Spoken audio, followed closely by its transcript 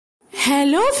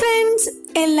Hello friends,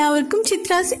 എല്ലാവർക്കും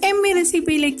ചിത്രാസ് എമ്മി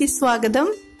റെസിപ്പിയിലേക്ക് സ്വാഗതം.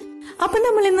 അപ്പൊ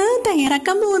നമ്മൾ ഇന്ന്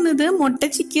തയ്യാറാക്കാൻ പോകുന്നത് മുട്ട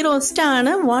ചിക്കി റോസ്റ്റ്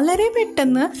ആണ്. വളരെ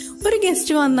പെട്ടെന്ന് ഒരു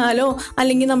ഗസ്റ്റ് വന്നാലോ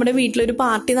അല്ലെങ്കിൽ നമ്മുടെ വീട്ടിലൊരു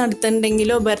പാർട്ടി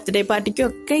നടത്തുന്നുണ്ടെങ്കിലോ ബർത്ത്ഡേ പാർട്ടിക്കോ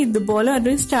ഒക്കെ ഇതുപോലെ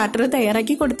ഒരു സ്റ്റാർട്ടർ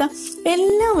തയ്യാറാക്കി കൊടുത്താൽ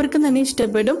എല്ലാവർക്കും തന്നെ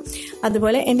ഇഷ്ടപ്പെടും.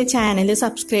 അതുപോലെ എൻ്റെ ചാനൽ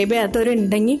സബ്സ്ക്രൈബ്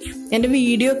ചെയ്യാത്തവരുണ്ടെങ്കിൽ എൻ്റെ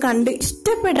വീഡിയോ കണ്ട്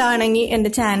ഇഷ്ടപ്പെടുകയാണെങ്കിൽ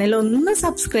എൻ്റെ ചാനൽ ഒന്ന്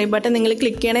സബ്സ്ക്രൈബ് ബട്ടൺ നിങ്ങൾ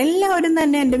ക്ലിക്ക് ചെയ്യണം. എല്ലാവരും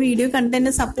തന്നെ എൻ്റെ വീഡിയോ കണ്ട്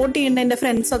എന്നെ സപ്പോർട്ട് ചെയ്യേണ്ട എൻ്റെ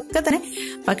ഫ്രണ്ട്സ് ഒക്കെ തന്നെ.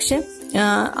 പക്ഷെ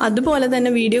അതുപോലെ തന്നെ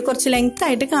വീഡിയോ കുറച്ച് ലെങ്ത്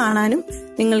ആയിട്ട് കാണാനും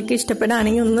നിങ്ങൾക്ക്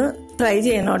ഇഷ്ടപ്പെടുകയാണെങ്കിൽ ഒന്ന് ട്രൈ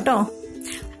ചെയ്യണം കേട്ടോ.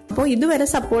 അപ്പോൾ ഇതുവരെ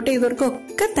സപ്പോർട്ട്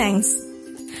ചെയ്തവർക്കൊക്കെ താങ്ക്സ്.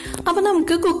 അപ്പൊ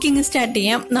നമുക്ക് കുക്കിംഗ് സ്റ്റാർട്ട്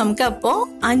ചെയ്യാം. നമുക്കപ്പോ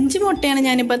 5 മുട്ടയാണ്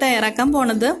ഞാനിപ്പോ തയ്യാറാക്കാൻ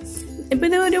പോണത്. ഇപ്പൊ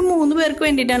ഇത് ഒരു 3 പേർക്ക്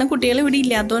വേണ്ടിയിട്ടാണ്, കുട്ടികൾ ഇവിടെ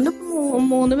ഇല്ലാത്തതുകൊണ്ട്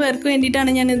 3 പേർക്ക്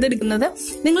വേണ്ടിയിട്ടാണ് ഞാൻ ഇത് എടുക്കുന്നത്.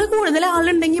 നിങ്ങൾ കൂടുതൽ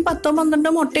ആളുണ്ടെങ്കിൽ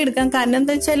 10-12 മുട്ട എടുക്കാം. കാരണം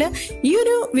എന്താ വെച്ചാൽ ഈ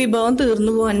ഒരു വിഭവം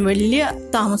തീർന്നു പോകാൻ വലിയ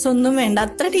താമസമൊന്നും വേണ്ട,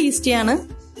 അത്ര ടേസ്റ്റിയാണ്.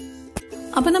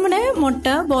 അപ്പൊ നമ്മുടെ മുട്ട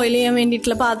ബോയിൽ ചെയ്യാൻ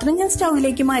വേണ്ടിയിട്ടുള്ള പാത്രം ഞാൻ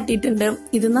സ്റ്റൗവിലേക്ക് മാറ്റിയിട്ടുണ്ട്.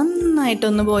 ഇത്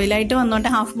നന്നായിട്ടൊന്ന് ബോയിലായിട്ട് വന്നോട്ടെ.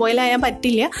 ഹാഫ് ബോയിൽ ആയാൽ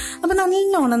പറ്റില്ല. അപ്പൊ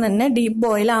നല്ലോണം തന്നെ ഡീപ്പ്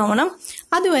ബോയിൽ ആവണം.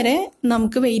 അതുവരെ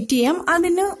നമുക്ക് വെയിറ്റ് ചെയ്യാം.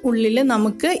 അതിന് ഉള്ളിൽ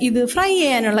നമുക്ക് ഇത് ഫ്രൈ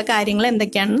ചെയ്യാനുള്ള കാര്യങ്ങൾ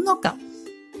എന്തൊക്കെയാണെന്ന് നോക്കാം.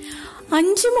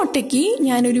 5 മുട്ടയ്ക്ക്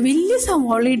ഞാനൊരു വലിയ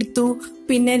സവാള എടുത്തു.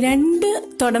 പിന്നെ 2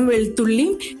 തുടം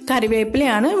വെളുത്തുള്ളിയും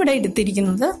കറിവേപ്പിലയാണ് ഇവിടെ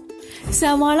എടുത്തിരിക്കുന്നത്.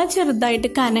 സവാള ചെറുതായിട്ട്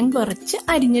കനം കുറച്ച്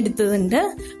അരിഞ്ഞെടുത്തതുണ്ട്.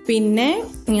 പിന്നെ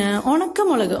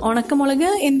ഉണക്കമുളക്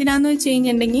എന്തിനാന്ന് വെച്ച്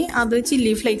കഴിഞ്ഞിട്ടുണ്ടെങ്കിൽ അത്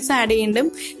ചില്ലി ഫ്ലേക്സ് ആഡ്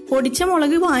ചെയ്യുന്നുണ്ട്. പൊടിച്ച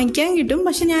മുളക് വാങ്ങിക്കാൻ കിട്ടും,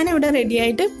 പക്ഷെ ഞാൻ ഇവിടെ റെഡി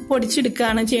ആയിട്ട്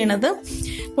പൊടിച്ചെടുക്കുകയാണ് ചെയ്യണത്.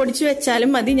 പൊടിച്ചു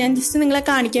വെച്ചാലും മതി, ഞാൻ ജസ്റ്റ് നിങ്ങളെ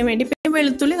കാണിക്കാൻ വേണ്ടി. പിന്നെ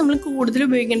വെളുത്തുള്ളി നമ്മൾ കൂടുതൽ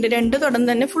ഉപയോഗിക്കുന്നുണ്ട്, 2 തുടം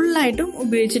തന്നെ ഫുള്ളായിട്ടും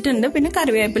ഉപയോഗിച്ചിട്ടുണ്ട്. പിന്നെ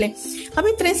കറിവേപ്പില. അപ്പൊ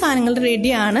ഇത്രയും സാധനങ്ങൾ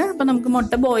റെഡിയാണ്. അപ്പൊ നമുക്ക്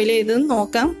മുട്ട ബോയിൽ ചെയ്ത്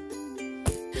നോക്കാം.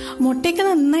 മുട്ടയൊക്കെ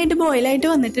നന്നായിട്ട് ബോയിലായിട്ട്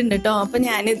വന്നിട്ടുണ്ട് കേട്ടോ. അപ്പൊ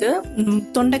ഞാനിത്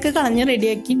തൊണ്ടൊക്കെ കളഞ്ഞ്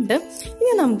റെഡിയാക്കിയിട്ടുണ്ട്.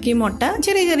 ഇനി നമുക്ക് ഈ മുട്ട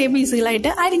ചെറിയ ചെറിയ പീസുകളായിട്ട്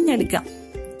അരിഞ്ഞെടുക്കാം.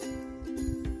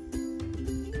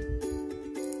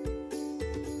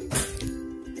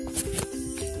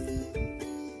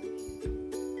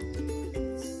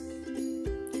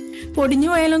 പൊടിഞ്ഞു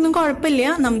പോയാലൊന്നും കുഴപ്പമില്ല,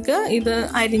 നമുക്ക് ഇത്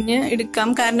അരിഞ്ഞ് എടുക്കാം.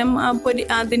 കാരണം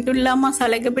അതിൻ്റെ ഉള്ള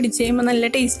മസാലയൊക്കെ പിടിച്ച് കഴിയുമ്പോൾ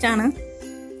നല്ല ടേസ്റ്റാണ്.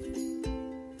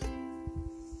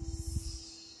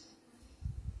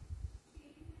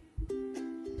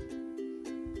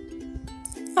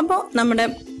 അപ്പോൾ നമ്മുടെ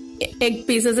എഗ്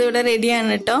പീസസ് ഇവിടെ റെഡിയാണ്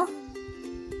കേട്ടോ.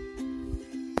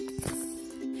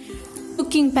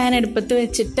 കുക്കിംഗ് പാൻ അടുപ്പത്ത്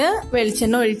വെച്ചിട്ട്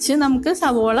വെളിച്ചെണ്ണ ഒഴിച്ച് നമുക്ക്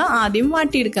സവോള ആദ്യം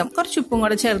വാട്ടിയെടുക്കാം. കുറച്ച് ഉപ്പും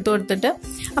കൂടെ ചേർത്ത് കൊടുത്തിട്ട്.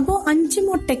 അപ്പോൾ 5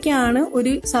 മുട്ടയ്ക്കാണ്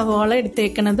ഒരു സവോള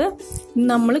എടുത്തേക്കണത്.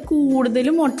 നമ്മൾ കൂടുതൽ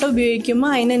മുട്ട ഉപയോഗിക്കുമ്പോൾ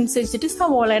അതിനനുസരിച്ചിട്ട്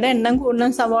സവോളയുടെ എണ്ണം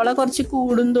കൂടണം. സവോള കുറച്ച്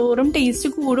കൂടുന്തോറും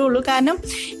ടേസ്റ്റ് കൂടുള്ളൂ. കാരണം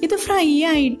ഇത് ഫ്രൈ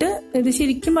ആയിട്ട് ഇത്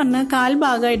ശരിക്കും പറഞ്ഞാൽ 1/4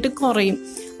 ഭാഗമായിട്ട് കുറയും.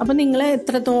 അപ്പൊ നിങ്ങൾ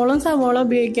എത്രത്തോളം സവോള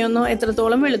ഉപയോഗിക്കുന്നോ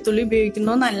എത്രത്തോളം വെളുത്തുള്ളി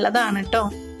ഉപയോഗിക്കുന്നോ നല്ലതാണ് കേട്ടോ.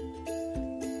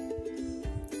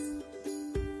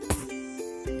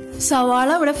 സവാള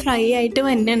ഇവിടെ ഫ്രൈ ആയിട്ട്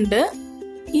വരുന്നുണ്ട്.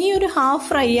 ഈ ഒരു ഹാഫ്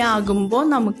ഫ്രൈ ആകുമ്പോൾ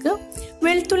നമുക്ക്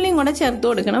വെളുത്തുള്ളിയും കൂടെ ചേർത്ത്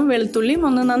കൊടുക്കണം. വെളുത്തുള്ളിയും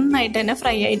ഒന്ന് നന്നായിട്ട് തന്നെ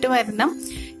ഫ്രൈ ആയിട്ട് വരണം.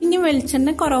 ഇനി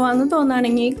വെളിച്ചെണ്ണ കുറവാന്ന്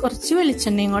തോന്നുകയാണെങ്കിൽ കുറച്ച്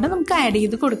വെളിച്ചെണ്ണയും കൂടെ നമുക്ക് ആഡ്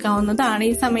ചെയ്ത് കൊടുക്കാവുന്നതാണ്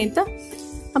ഈ സമയത്ത്.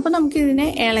 അപ്പൊ നമുക്ക് ഇതിനെ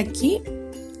ഇളക്കി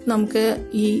നമുക്ക്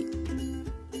ഈ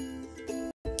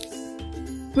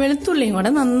വെളുത്തുള്ളിയും കൂടെ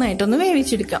നന്നായിട്ടൊന്ന്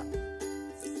വേവിച്ചെടുക്കാം.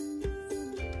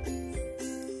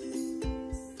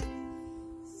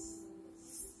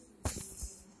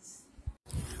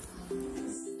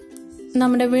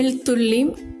 നമ്മുടെ വെളുത്തുള്ളിയും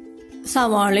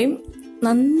സവാളയും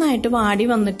നന്നായിട്ട് വാടി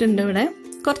വന്നിട്ടുണ്ട്. ഇവിടെ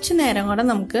കുറച്ചു നേരം കൂടെ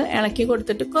നമുക്ക് ഇളക്കി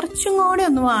കൊടുത്തിട്ട് കുറച്ചും കൂടെ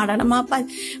ഒന്ന് വാടണം. ആ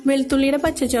വെളുത്തുള്ളിയുടെ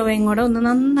പച്ചച്ചുവയും കൂടെ ഒന്ന്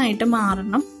നന്നായിട്ട്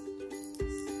മാറണം.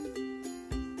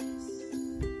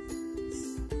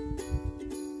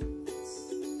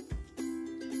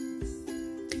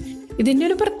 ഇതിന്റെ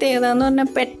ഒരു പ്രത്യേകത എന്ന് പറഞ്ഞാൽ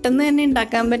പെട്ടെന്ന് തന്നെ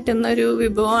ഉണ്ടാക്കാൻ പറ്റുന്ന ഒരു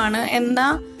വിഭവമാണ്. എന്നാ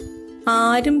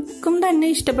ആർക്കും തന്നെ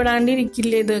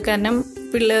ഇഷ്ടപ്പെടാണ്ടിരിക്കില്ല ഇത്. കാരണം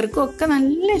പിള്ളേർക്കും ഒക്കെ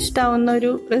നല്ല ഇഷ്ടാവുന്ന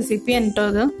ഒരു റെസിപ്പിയാണ് കേട്ടോ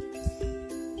ഇത്.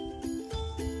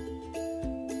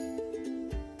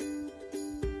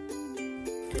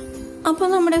 അപ്പൊ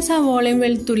നമ്മുടെ സവോളയും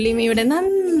വെളുത്തുള്ളിയും ഇവിടെ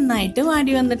നന്നായിട്ട്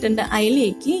വാടി വന്നിട്ടുണ്ട്.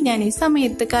 അതിലേക്ക് ഞാൻ ഈ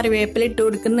സമയത്ത് കറിവേപ്പില ഇട്ട്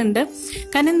കൊടുക്കുന്നുണ്ട്.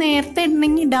 കാരണം നേരത്തെ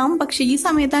ഇടണമെങ്കിൽ ഇടാം, പക്ഷെ ഈ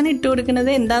സമയത്താണ് ഇട്ട്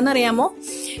കൊടുക്കുന്നത്. എന്താണെന്നറിയാമോ,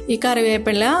 ഈ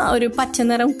കറിവേപ്പില ഒരു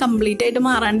പച്ചനിറം കംപ്ലീറ്റ് ആയിട്ട്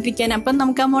മാറാണ്ടിരിക്കാൻ. അപ്പം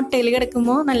നമുക്ക് ആ മുട്ടയിൽ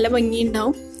കിടക്കുമ്പോൾ നല്ല ഭംഗി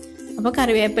ഉണ്ടാവും. അപ്പൊ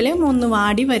കറിവേപ്പിലയും ഒന്ന്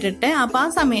വാടി വരട്ടെ. അപ്പൊ ആ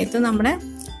സമയത്ത് നമ്മുടെ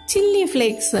ചില്ലി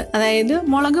ഫ്ലേക്സ്, അതായത്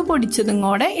മുളക് പൊടിച്ചതും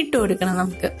കൂടെ ഇട്ട് കൊടുക്കണം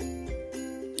നമുക്ക്.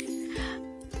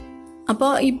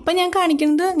 അപ്പോൾ ഇപ്പൊ ഞാൻ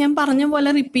കാണിക്കുന്നത് ഞാൻ പറഞ്ഞ പോലെ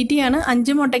റിപ്പീറ്റ് ചെയ്യാണ്.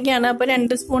 5 മുട്ടയ്ക്കാണ്. അപ്പൊ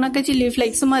 2 സ്പൂണൊക്കെ ചില്ലി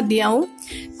ഫ്ലേക്സ് മതിയാവും.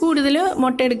 കൂടുതൽ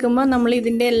മുട്ട എടുക്കുമ്പോൾ നമ്മൾ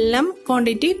ഇതിന്റെ എല്ലാം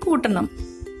ക്വാണ്ടിറ്റി കൂട്ടണം.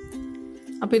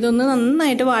 അപ്പൊ ഇതൊന്ന്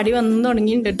നന്നായിട്ട് വാടി വന്നു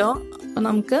തുടങ്ങിയിട്ടുണ്ട് കേട്ടോ. അപ്പൊ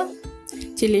നമുക്ക്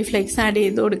ചില്ലി ഫ്ലേക്സ് ആഡ്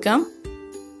ചെയ്ത് കൊടുക്കാം.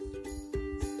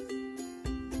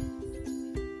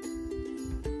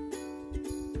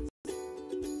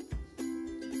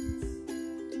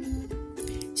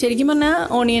 ശരിക്കും പറഞ്ഞാൽ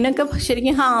ഓണിയനൊക്കെ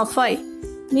ശരിക്കും ഹാഫായി.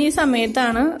 ഈ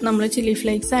സമയത്താണ് നമ്മൾ ചില്ലി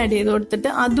ഫ്ലേക്സ് ആഡ് ചെയ്ത് കൊടുത്തിട്ട്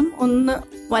അതും ഒന്ന്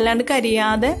വല്ലാണ്ട്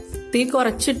കരിയാതെ തീ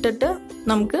കുറച്ചിട്ടിട്ട്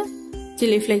നമുക്ക്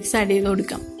ചില്ലി ഫ്ലേക്സ് ആഡ് ചെയ്ത്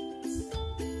കൊടുക്കാം.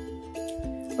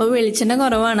 അപ്പോൾ വെളിച്ചെണ്ണ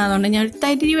കുറവാണ്, അതുകൊണ്ട് ഞാൻ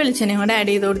തൈര് വെളിച്ചെണ്ണയും കൂടെ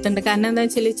ആഡ് ചെയ്ത് കൊടുത്തിട്ടുണ്ട്. കാരണം എന്താ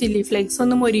വെച്ചാൽ ചില്ലി ഫ്ലേക്സ്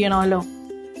ഒന്ന് മൊരിയണമല്ലോ.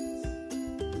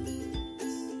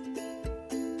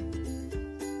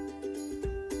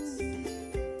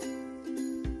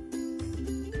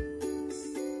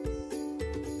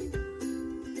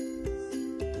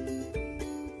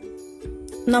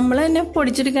 നമ്മൾ തന്നെ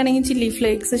പൊടിച്ചെടുക്കുകയാണെങ്കിൽ ചില്ലി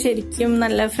ഫ്ലേക്സ് ശരിക്കും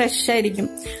നല്ല ഫ്രഷ് ആയിരിക്കും,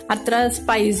 അത്ര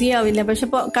സ്പൈസി ആവില്ല. പക്ഷെ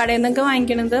കടയിൽ നിന്നൊക്കെ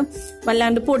വാങ്ങിക്കണത്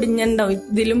വല്ലാണ്ട് പൊടിഞ്ഞുണ്ടാവും,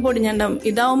 ഇതിലും പൊടിഞ്ഞുണ്ടാവും.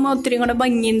 ഇതാവുമ്പോൾ ഒത്തിരി കൂടെ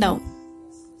ഭംഗിയുണ്ടാവും.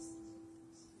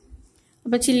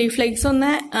 അപ്പൊ ചില്ലി ഫ്ലേക്സ്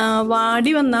ഒന്ന്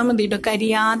വാടി വന്നാൽ മതി കേട്ടോ,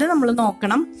 കരിയാതെ നമ്മൾ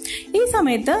നോക്കണം. ഈ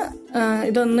സമയത്ത്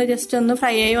ഇതൊന്ന് ജസ്റ്റ് ഒന്ന്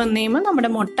ഫ്രൈ ആയി വന്നു കഴിയുമ്പോൾ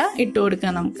നമ്മുടെ മുട്ട ഇട്ട്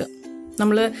കൊടുക്കാം.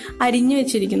 നമ്മൾ അരിഞ്ഞു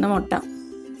വെച്ചിരിക്കുന്ന മുട്ട.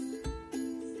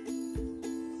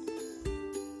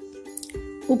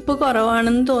 ഉപ്പ്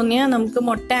കുറവാണെന്ന് തോന്നിയാൽ നമുക്ക്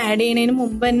മുട്ട ആഡ് ചെയ്യുന്നതിന്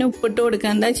മുമ്പ് തന്നെ ഉപ്പിട്ട്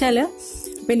കൊടുക്കാം. എന്താ വെച്ചാല്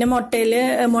പിന്നെ മുട്ട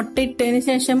ഇട്ടതിന്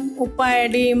ശേഷം ഉപ്പ്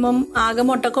ആഡ് ചെയ്യുമ്പം ആകെ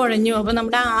മുട്ട കുഴഞ്ഞു. അപ്പൊ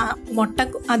നമ്മുടെ മുട്ട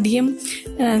അധികം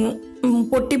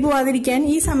പൊട്ടിപ്പോവാതിരിക്കാൻ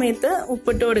ഈ സമയത്ത്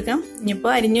ഉപ്പിട്ട് കൊടുക്കാം.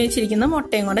 ഇനിയിപ്പോൾ അരിഞ്ഞു വെച്ചിരിക്കുന്ന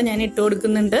മുട്ടയും കൂടെ ഞാൻ ഇട്ട്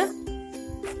കൊടുക്കുന്നുണ്ട്.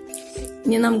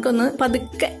 ഇനി നമുക്കൊന്ന്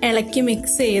പതുക്കെ ഇളക്കി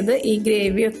മിക്സ് ചെയ്ത് ഈ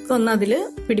ഗ്രേവിയൊക്കെ ഒന്ന് അതിൽ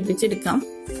പിടിപ്പിച്ചെടുക്കാം.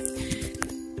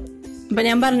 അപ്പൊ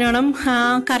ഞാൻ പറഞ്ഞോണം, ആ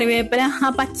കറിവേപ്പില ആ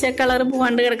പച്ച കളർ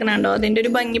പോവാണ്ട് കിടക്കണുണ്ടോ, അതിന്റെ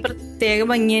ഒരു ഭംഗി പ്രത്യേക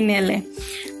ഭംഗി തന്നെയല്ലേ.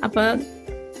 അപ്പൊ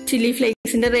ചില്ലി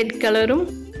ഫ്ലേക്സിന്റെ റെഡ് കളറും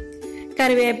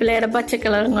കറിവേപ്പിലയുടെ പച്ച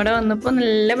കളറും കൂടെ വന്നപ്പോ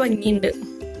നല്ല ഭംഗിയുണ്ട്.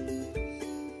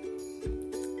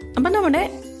 അപ്പൊ നമ്മുടെ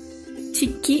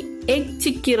എഗ്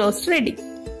ചിക്കി റോസ്റ്റ് റെഡി.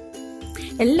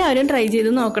 എല്ലാവരും ട്രൈ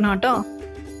ചെയ്ത് നോക്കണം കേട്ടോ.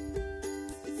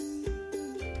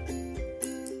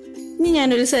 ഇനി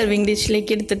ഞാനൊരു സെർവിങ്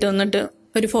ഡിഷിലേക്ക് എടുത്തിട്ട് വന്നിട്ട്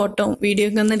ഒരു ഫോട്ടോ വീഡിയോ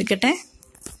ഒക്കെ ഒന്ന് എടുക്കട്ടെ.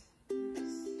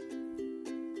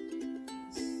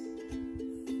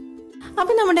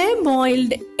 അപ്പൊ നമ്മുടെ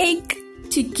ബോയിൽഡ് എഗ്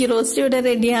ചിക്കി റോസ്റ്റ് ഇവിടെ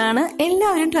റെഡിയാണ്.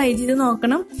 എല്ലാവരും ട്രൈ ചെയ്ത്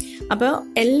നോക്കണം. അപ്പോൾ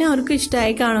എല്ലാവർക്കും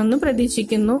ഇഷ്ടമായി കാണുമെന്ന്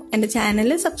പ്രതീക്ഷിക്കുന്നു. എൻ്റെ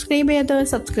ചാനൽ സബ്സ്ക്രൈബ് ചെയ്യാത്തവർ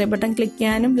സബ്സ്ക്രൈബ് ബട്ടൺ ക്ലിക്ക്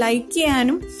ചെയ്യാനും ലൈക്ക്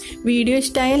ചെയ്യാനും വീഡിയോ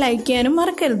ഇഷ്ടമായ ലൈക്ക് ചെയ്യാനും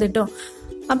മറക്കരുത് കേട്ടോ.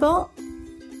 അപ്പോൾ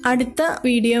അടുത്ത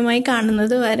വീഡിയോയുമായി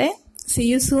കാണുന്നത് വരെ see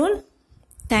you soon.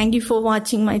 Thank you for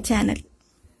watching my channel.